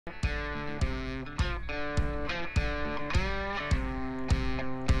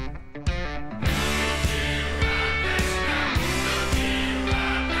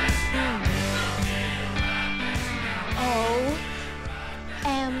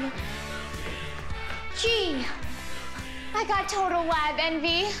Gee, I got total lab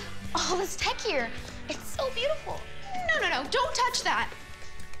envy. All this tech here, it's so beautiful. No, don't touch that.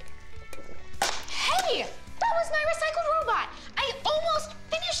 Hey, that was my recycled robot. I almost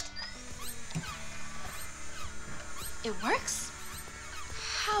finished. It works?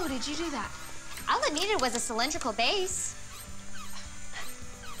 How did you do that? All it needed was a cylindrical base.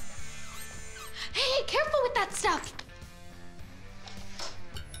 Hey, careful with that stuff.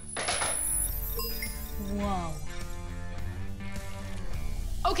 Whoa.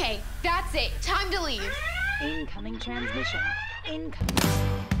 Okay, that's it. Time to leave. Incoming transmission. Incoming.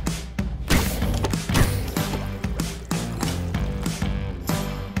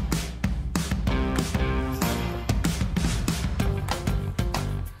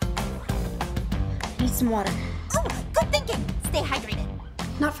 Need some water. Oh, good thinking. Stay hydrated.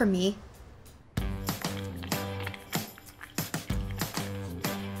 Not for me.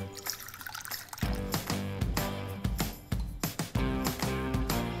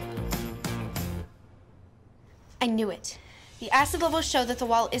 I knew it. The acid levels show that the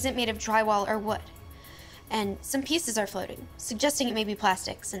wall isn't made of drywall or wood. And some pieces are floating, suggesting it may be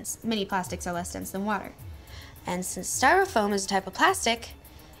plastic, since many plastics are less dense than water. And since styrofoam is a type of plastic,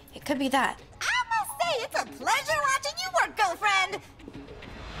 it could be that. I must say, it's a pleasure watching you work, girlfriend.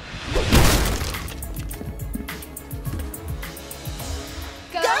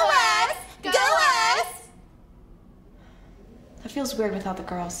 Go us! Go us! That feels weird without the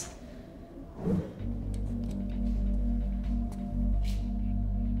girls.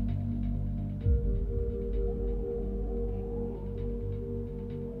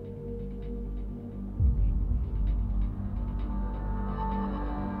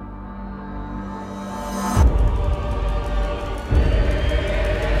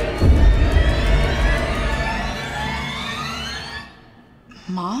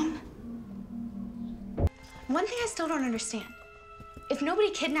 Mom? One thing I still don't understand. If nobody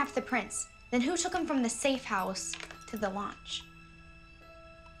kidnapped the prince, then who took him from the safe house to the launch?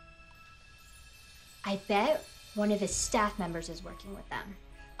 I bet one of his staff members is working with them.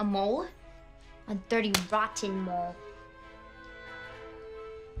 A mole? A dirty, rotten mole.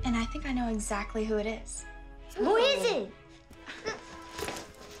 And I think I know exactly who it is. Who is it?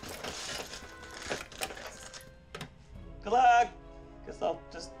 Good luck. Guess I'll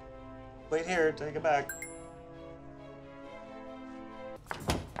just wait here, take it back.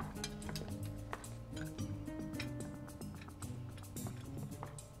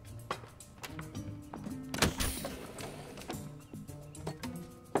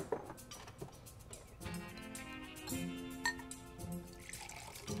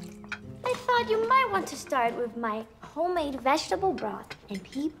 I thought you might want to start with my homemade vegetable broth and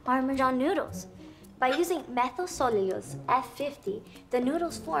pea parmesan noodles. By using methyl cellulose F50, the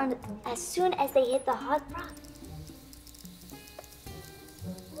noodles formed as soon as they hit the hot broth.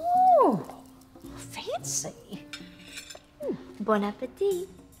 Ooh, fancy. Bon appetit.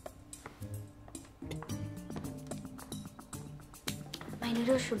 My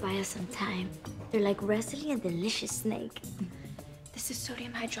noodles should buy us some time. They're like wrestling a delicious snake. This is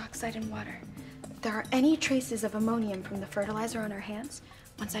sodium hydroxide in water. If there are any traces of ammonium from the fertilizer on our hands,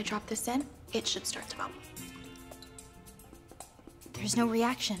 once I drop this in, it should start to bubble. There's no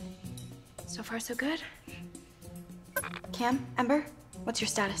reaction. So far, so good. Cam, Ember, what's your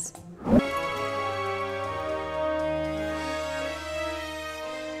status?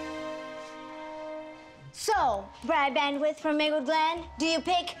 So, Bryden Bandweth from Makeover Bag, do you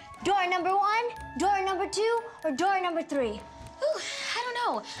pick door number 1, door number 2, or door number 3? Ooh, I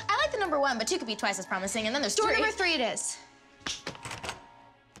don't know. I like the number 1, but 2 could be twice as promising, and then there's door number 3 it is.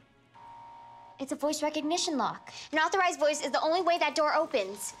 It's a voice recognition lock. An authorized voice is the only way that door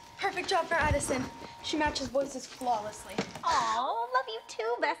opens. Perfect job for Addison. She matches voices flawlessly. Aw, love you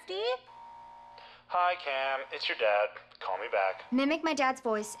too, bestie. Hi, Cam. It's your dad. Call me back. Mimic my dad's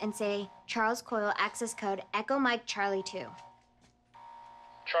voice and say, Charles Coyle, access code, Echo Mike Charlie 2.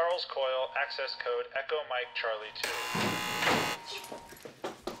 Charles Coyle, access code Echo Mike Charlie 2.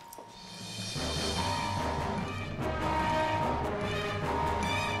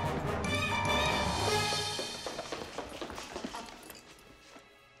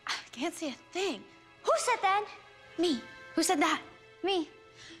 Can't see a thing. Who said that? Me. Who said that? Me.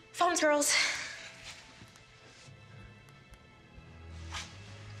 Phones, girls.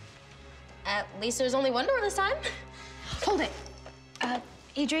 At least there's only one door this time. Hold it.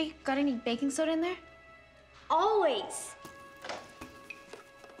 Adri, got any baking soda in there? Always.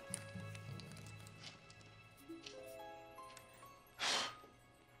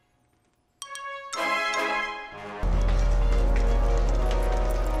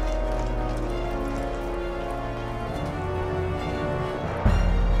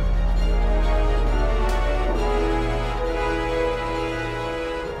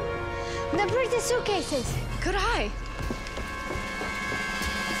 the suitcases. Good eye.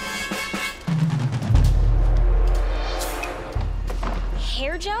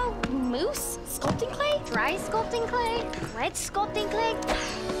 Hair gel, mousse, sculpting clay, dry sculpting clay, wet sculpting clay.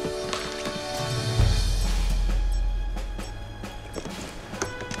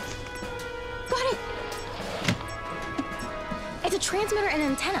 Got it! It's a transmitter and an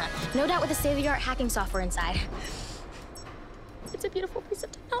antenna, no doubt with a state-of-the-art hacking software inside. It's a beautiful piece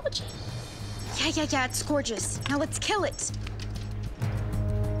of technology. Yeah, it's gorgeous. Now let's kill it.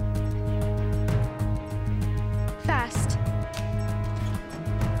 Fast.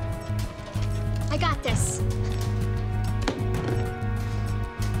 I got this.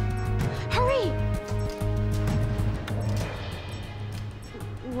 Hurry!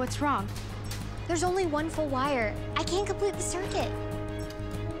 What's wrong? There's only one full wire. I can't complete the circuit.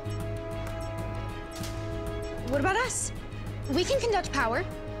 What about us? We can conduct power.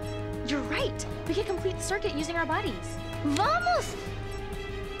 You're right. We can complete the circuit using our bodies. Vamos!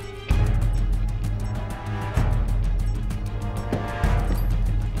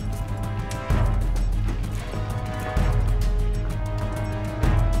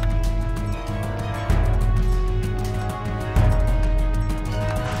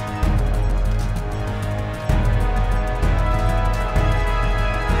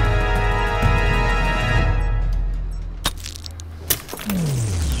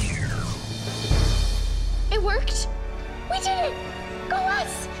 It worked. We did it! Go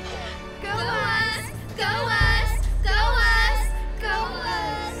us! Go us! Go us! Go us! Go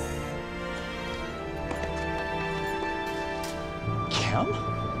us! Cam?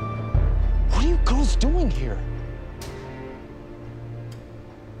 What are you girls doing here?